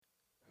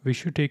We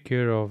should take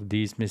care of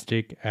these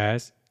mistakes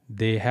as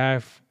they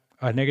have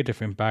a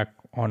negative impact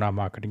on our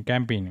marketing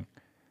campaign.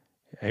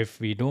 If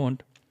we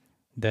don't,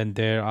 then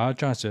there are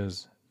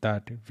chances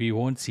that we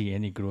won't see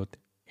any growth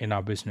in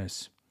our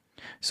business.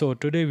 So,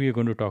 today we are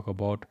going to talk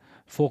about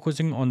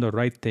focusing on the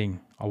right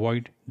thing,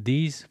 avoid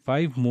these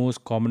 5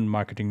 most common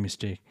marketing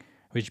mistakes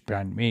which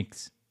brand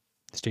makes.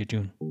 Stay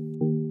tuned.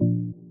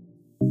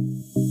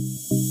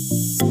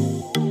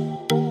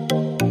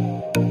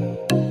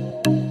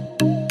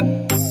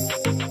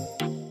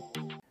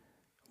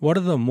 What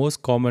are the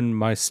most common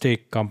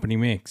mistake company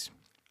makes?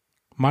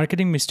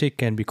 Marketing mistake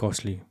can be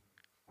costly.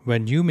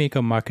 When you make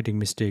a marketing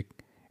mistake,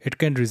 it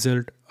can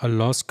result a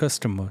lost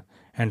customer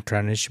and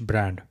tarnish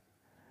brand.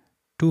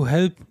 To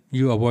help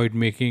you avoid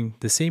making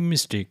the same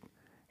mistake,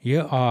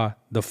 here are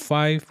the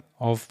 5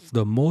 of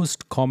the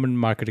most common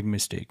marketing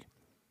mistake.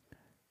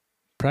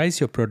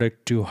 Price your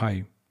product too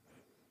high.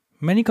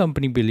 Many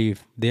companies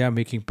believe they are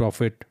making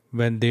profit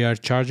when they are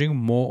charging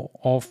more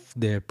of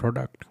their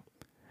product.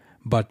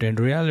 But in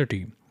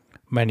reality,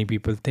 many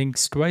people think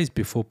twice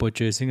before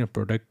purchasing a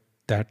product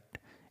that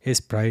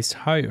is priced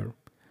higher.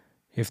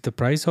 If the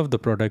price of the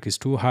product is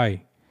too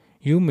high,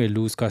 you may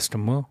lose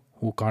customer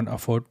who can't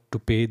afford to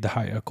pay the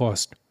higher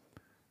cost.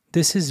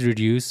 This is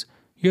reduce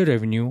your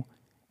revenue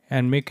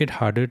and make it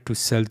harder to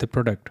sell the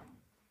product.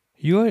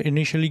 You are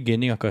initially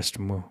gaining a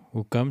customer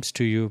who comes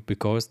to you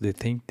because they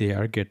think they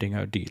are getting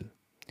a deal,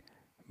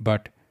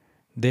 but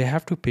they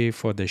have to pay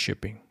for the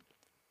shipping.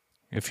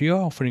 If you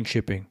are offering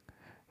shipping,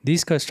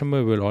 these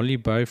customers will only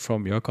buy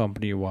from your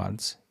company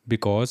once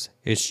because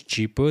it's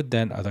cheaper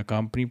than other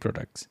company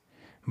products.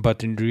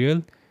 But in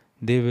real,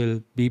 they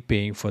will be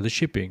paying for the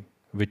shipping,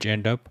 which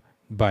end up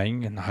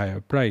buying a higher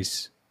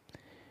price.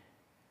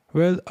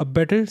 Well, a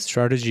better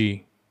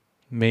strategy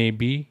may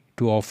be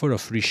to offer a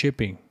free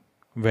shipping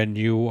when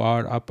you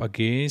are up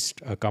against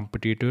a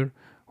competitor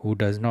who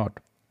does not.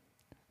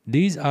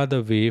 These are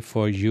the way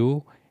for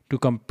you to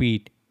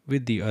compete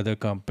with the other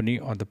company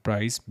on the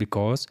price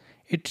because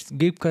it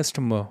gives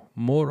customer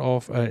more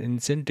of an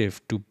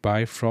incentive to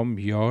buy from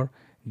your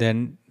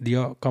than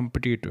your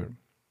competitor.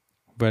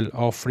 Well,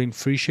 offering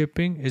free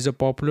shipping is a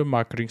popular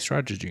marketing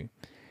strategy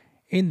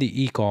in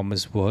the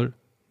e-commerce world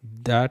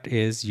that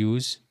is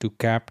used to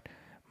cap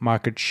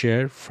market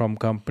share from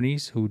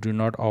companies who do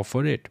not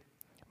offer it.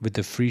 With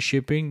the free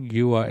shipping,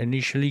 you are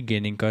initially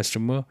gaining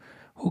customer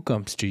who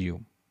comes to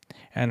you,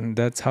 and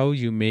that's how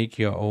you make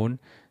your own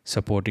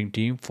supporting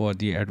team for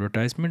the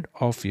advertisement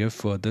of your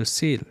further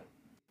sale.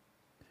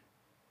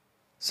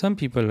 Some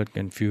people are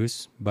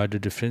confused by the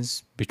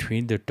difference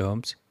between the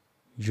terms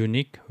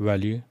unique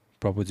value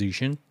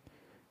proposition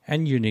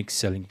and unique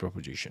selling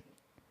proposition.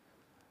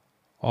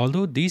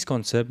 Although these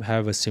concepts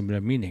have a similar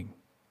meaning,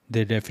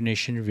 their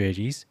definition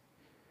varies.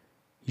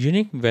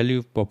 Unique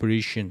value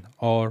proposition,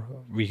 or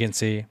we can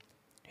say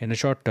in a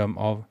short term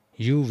of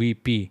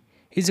UVP,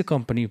 is a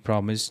company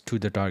promise to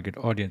the target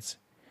audience.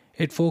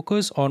 It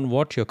focuses on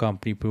what your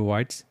company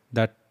provides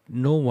that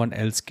no one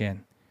else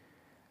can.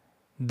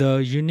 The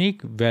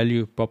unique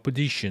value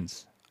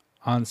propositions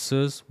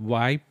answers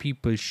why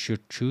people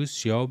should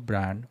choose your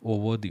brand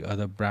over the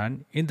other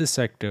brand in the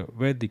sector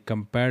where the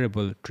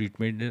comparable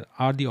treatment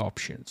are the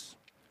options.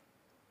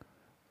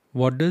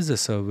 What does the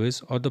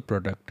service or the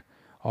product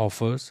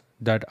offers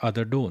that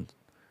other don't?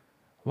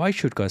 Why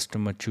should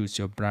customer choose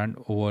your brand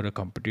over a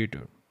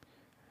competitor?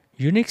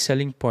 Unique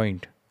selling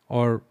point,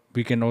 or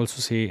we can also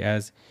say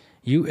as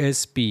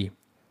USP,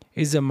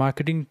 is a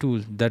marketing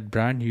tool that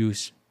brand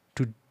use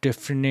to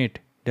differentiate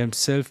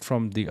themselves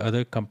from the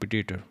other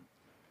competitor.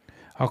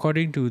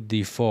 According to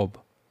the Forbes,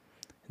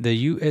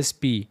 the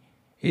USP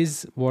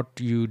is what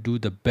you do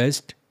the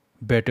best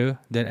better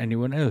than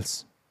anyone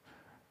else.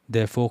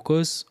 They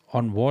focus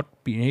on what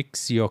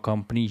makes your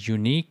company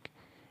unique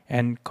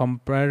and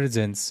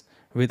comparisons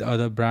with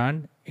other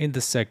brands in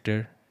the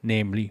sector,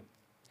 namely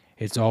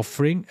its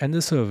offering and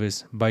the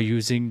service. By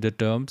using the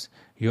terms,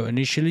 you're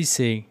initially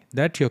saying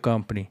that your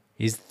company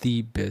is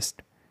the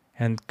best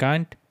and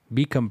can't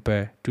be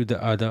compared to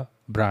the other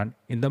brand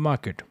in the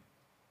market.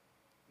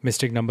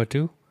 Mistake number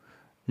 2,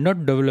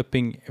 not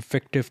developing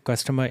effective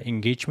customer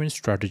engagement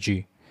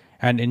strategy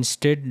and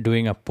instead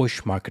doing a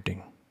push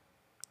marketing.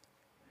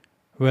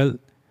 Well,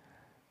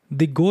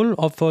 the goal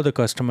of for the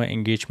customer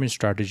engagement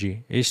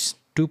strategy is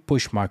to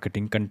push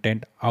marketing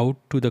content out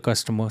to the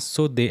customer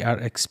so they are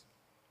exposed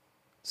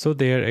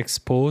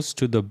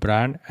to the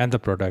brand and the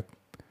product.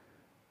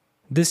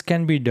 This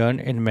can be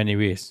done in many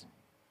ways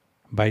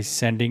by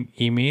sending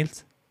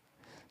emails,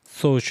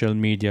 social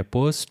media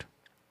posts,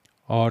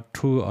 or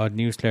through a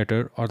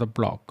newsletter or the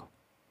blog.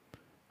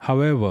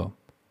 However,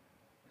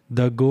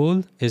 the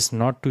goal is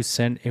not to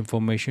send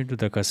information to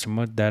the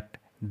customer that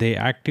they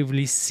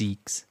actively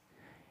seeks.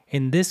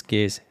 In this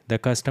case, the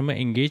customer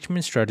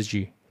engagement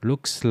strategy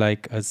looks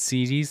like a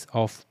series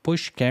of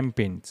push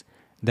campaigns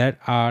that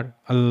are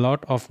a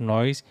lot of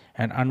noise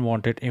and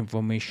unwanted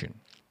information.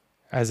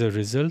 As a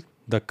result,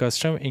 the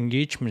customer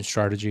engagement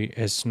strategy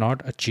has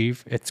not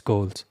achieved its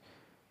goals,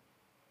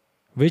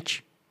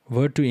 which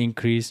were to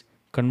increase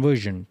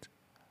conversion.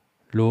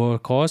 lower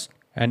cost,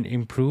 and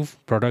improve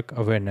product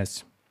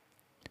awareness.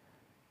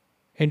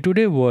 In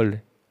today's world,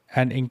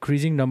 an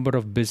increasing number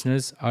of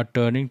businesses are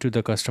turning to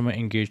the customer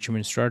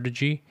engagement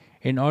strategy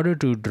in order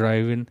to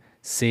drive in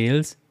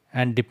sales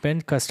and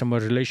deepen customer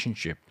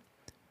relationship.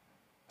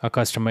 A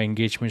customer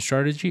engagement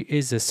strategy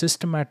is a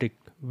systematic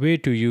way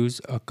to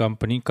use a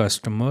company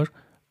customer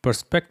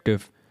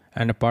perspective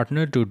and a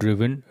partner to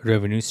driven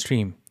revenue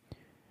stream.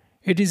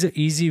 It is an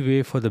easy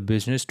way for the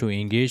business to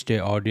engage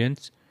their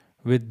audience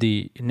with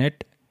the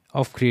net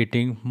of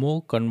creating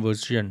more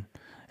conversion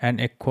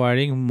and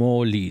acquiring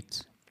more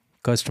leads.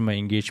 Customer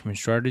engagement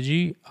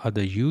strategy are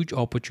the huge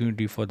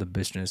opportunity for the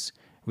business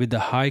with the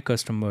high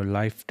customer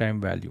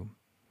lifetime value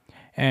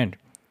and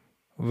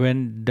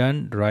when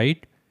done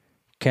right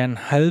can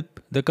help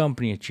the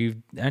company achieve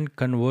and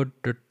convert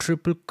the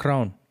triple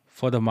crown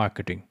for the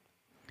marketing,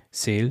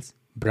 sales,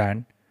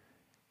 brand,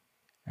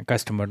 and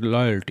customer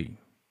loyalty.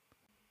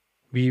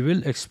 We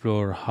will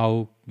explore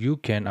how you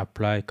can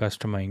apply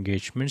customer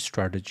engagement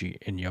strategy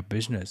in your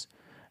business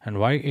and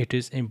why it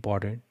is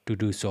important to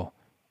do so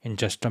in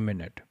just a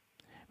minute.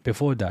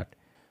 Before that,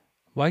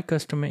 why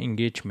customer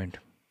engagement?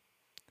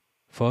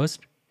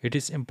 First, it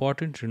is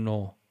important to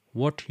know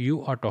what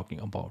you are talking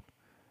about.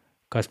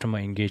 Customer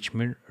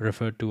engagement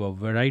refers to a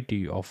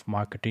variety of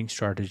marketing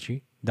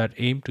strategy that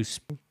aim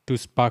to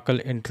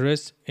sparkle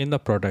interest in the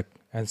product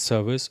and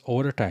service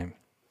over time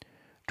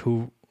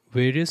through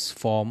various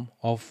form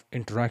of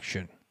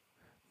interaction.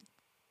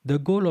 The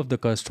goal of the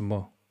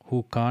customer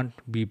who can't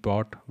be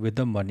bought with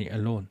the money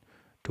alone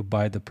to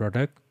buy the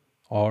product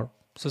or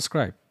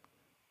subscribe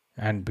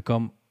and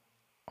become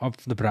of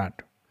the brand.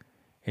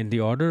 In the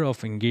order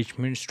of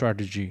engagement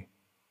strategy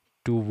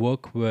to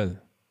work well,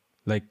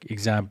 like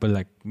example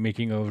like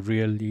making a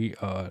really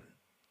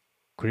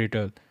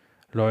greater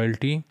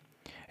loyalty,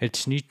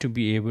 it needs to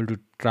be able to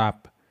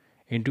tap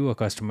into a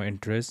customer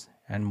interest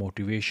and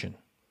motivation.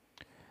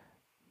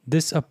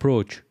 This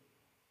approach,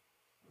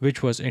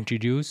 which was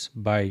introduced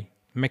by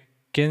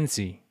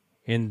McKinsey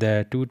in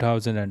their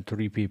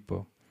 2003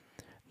 paper,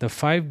 the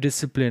five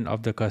discipline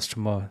of the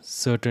customer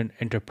certain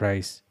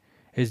enterprise,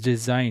 is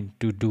designed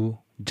to do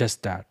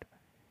just that.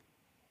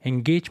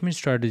 Engagement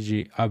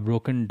strategy are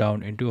broken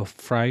down into a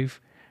five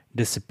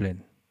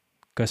discipline: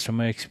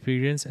 customer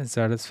experience and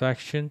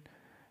satisfaction,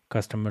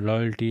 customer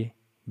loyalty,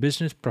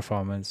 business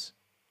performance,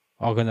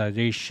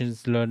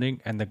 organizations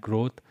learning and the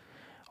growth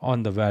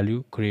on the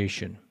value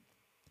creation.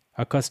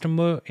 A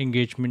customer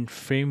engagement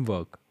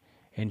framework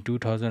in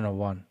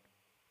 2001.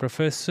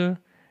 Professor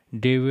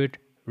David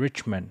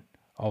Richman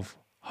of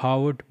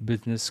Harvard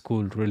Business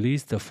School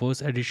released the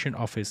first edition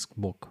of his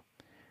book,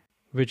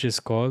 which is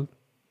called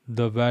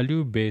The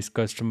Value Based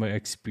Customer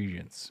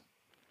Experience,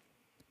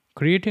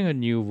 creating a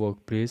new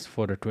workplace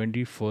for the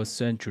 21st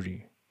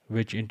century,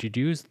 which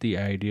introduced the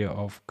idea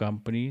of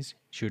companies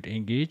should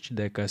engage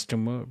their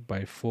customer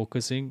by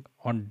focusing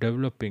on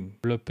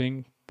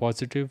developing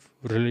positive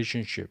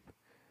relationship.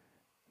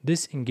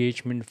 This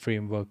engagement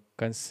framework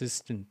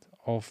consists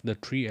of the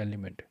three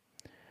elements: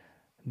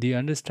 the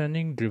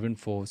understanding driven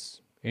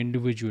force,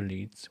 individual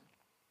needs,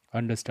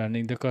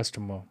 understanding the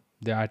customer,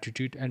 their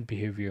attitude and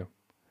behavior.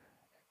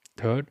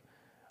 Third,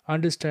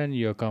 understand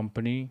your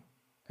company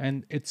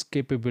and its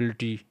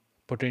capability,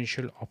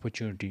 potential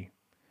opportunity,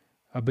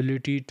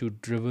 ability to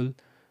drivel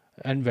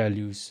and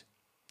values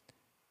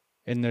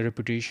in the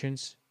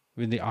reputations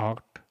with the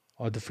art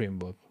or the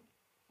framework,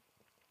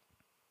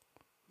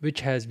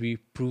 which has a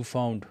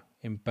profound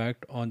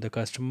impact on the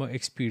customer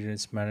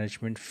experience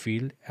management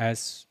field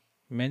as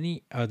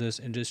many others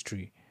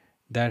industry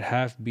that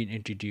have been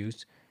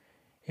introduced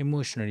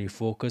emotionally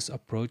focused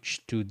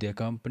approach to their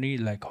company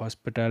like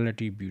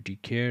hospitality, beauty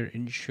care,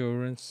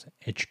 insurance,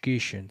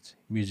 education,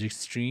 music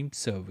stream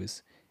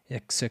service,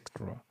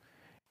 etc.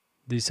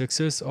 The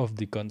success of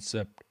the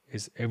concept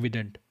is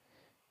evident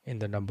in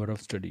the number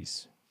of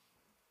studies.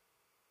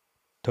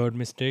 Third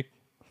mistake,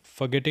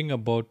 forgetting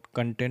about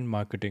content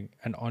marketing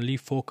and only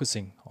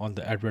focusing on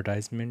the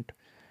advertisement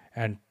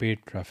and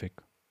paid traffic.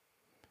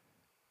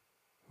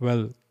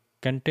 Well,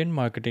 content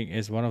marketing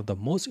is one of the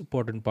most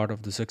important part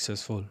of the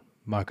successful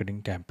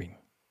marketing campaign.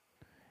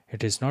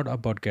 It is not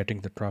about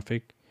getting the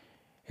traffic,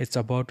 it's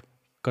about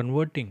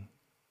converting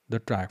the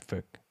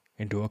traffic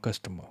into a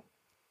customer.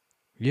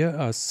 Here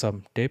are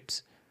some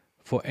tips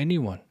for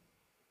anyone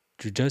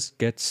to just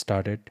get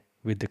started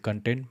with the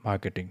content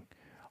marketing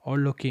or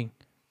looking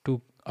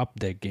to up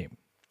their game.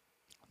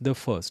 The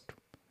first,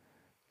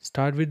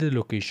 start with the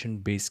location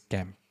based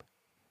camp.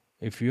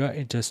 If you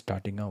are just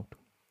starting out,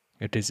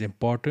 it is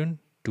important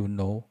to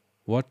know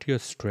what your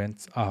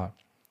strengths are.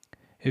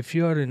 If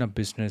you are in a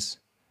business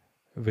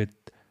with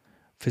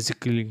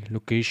physically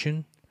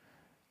location,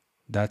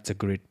 that's a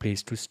great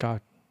place to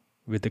start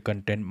with the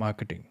content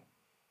marketing.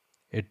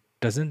 It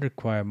doesn't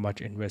require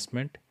much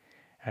investment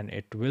and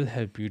it will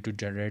help you to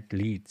generate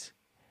leads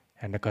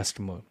and a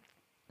customer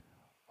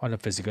on a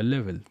physical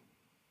level.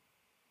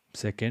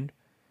 Second,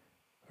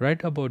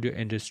 write about your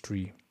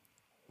industry.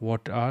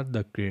 What are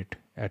the great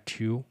at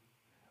you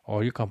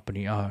or your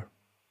company are?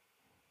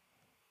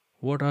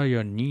 What are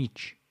your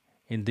niche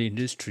in the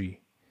industry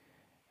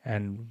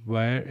and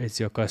where is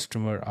your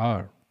customer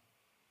are?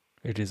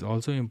 It is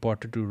also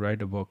important to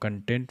write about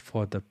content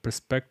for the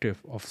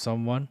perspective of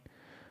someone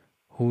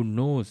who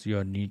knows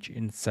your niche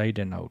inside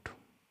and out.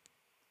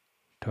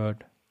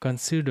 Third,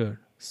 consider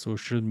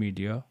social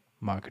media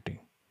marketing.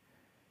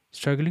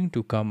 Struggling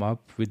to come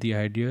up with the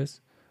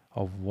ideas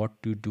of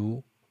what to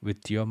do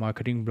with your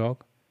marketing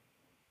blog?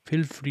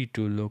 Feel free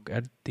to look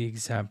at the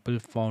example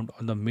found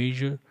on the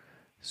major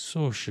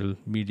social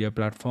media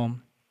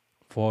platform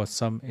for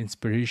some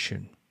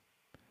inspiration.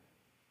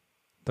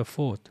 The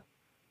fourth,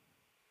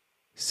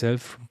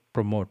 self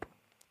promote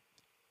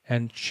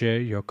and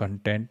share your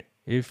content.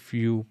 If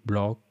you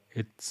blog,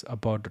 it's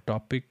about a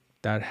topic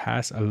that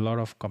has a lot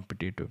of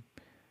competitive.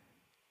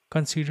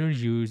 Consider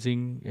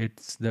using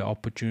it's the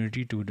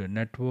opportunity to the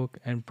network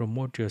and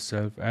promote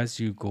yourself as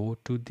you go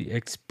to the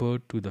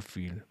expert to the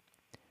field.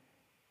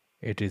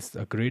 It is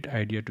a great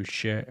idea to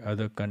share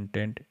other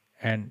content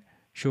and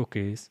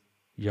showcase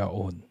your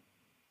own.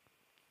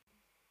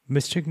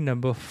 Mistake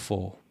number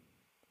 4,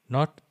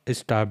 not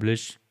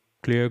establish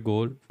clear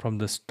goal from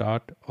the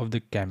start of the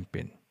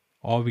campaign,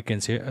 or we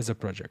can say as a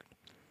project.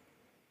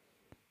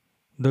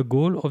 The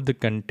goal of the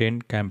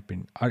content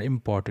campaign are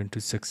important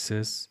to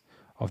success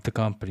of the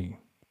company.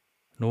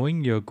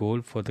 Knowing your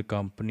goal for the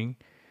company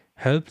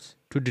helps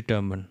to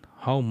determine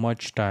how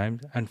much time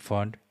and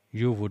fund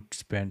you would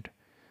spend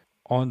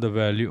on the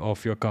value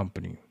of your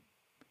company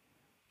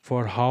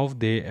for how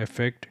they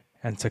affect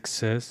and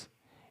success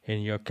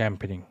in your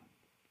campaigning.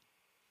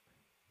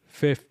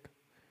 Fifth,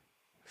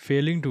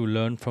 failing to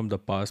learn from the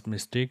past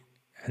mistake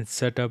and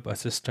set up a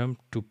system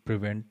to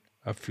prevent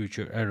a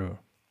future error.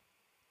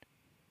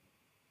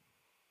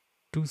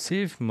 To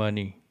save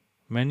money,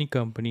 many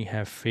companies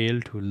have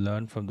failed to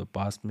learn from the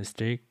past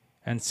mistake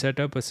and set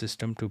up a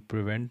system to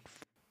prevent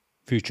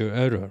future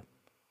error.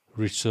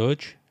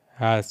 Research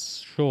has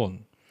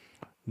shown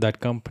that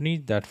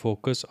companies that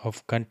focus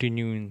of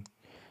continuing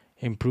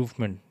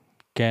improvement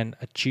can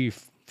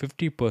achieve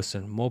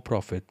 50% more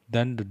profit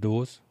than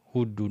those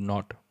who do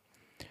not.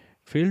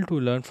 Fail to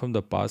learn from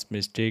the past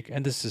mistake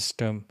and the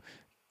system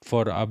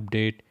for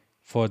update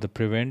for the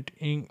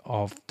preventing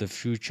of the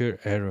future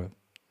error.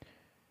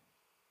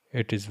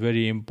 It is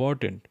very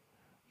important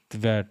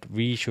that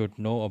we should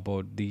know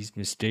about these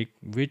mistakes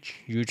which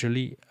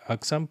usually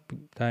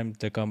sometimes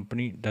the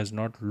company does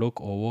not look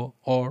over,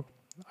 or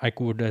I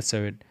could have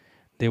said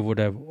they would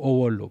have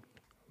overlooked.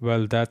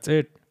 Well, that's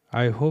it.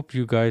 I hope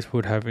you guys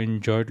would have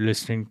enjoyed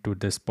listening to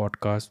this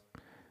podcast.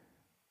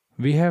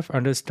 We have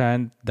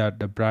understand that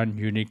the brand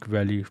unique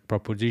value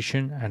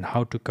proposition and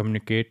how to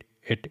communicate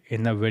it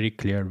in a very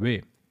clear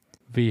way.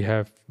 We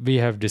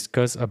have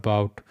discussed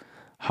about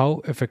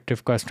how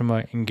effective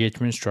customer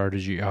engagement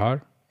strategy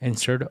are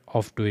instead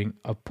of doing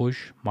a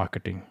push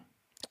marketing.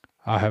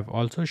 I have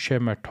also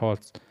shared my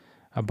thoughts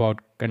about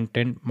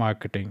content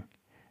marketing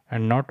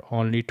and not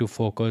only to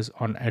focus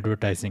on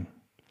advertising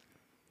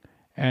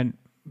and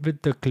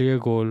with the clear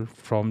goal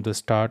from the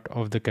start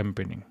of the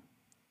campaigning.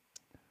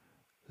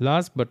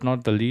 Last but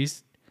not the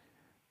least,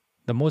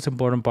 the most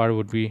important part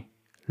would be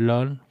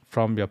learn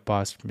from your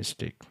past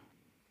mistake.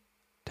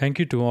 Thank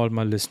you to all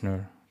my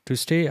listeners. To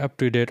stay up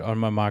to date on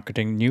my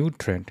marketing new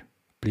trend,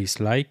 please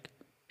like,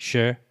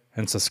 share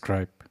and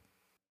subscribe.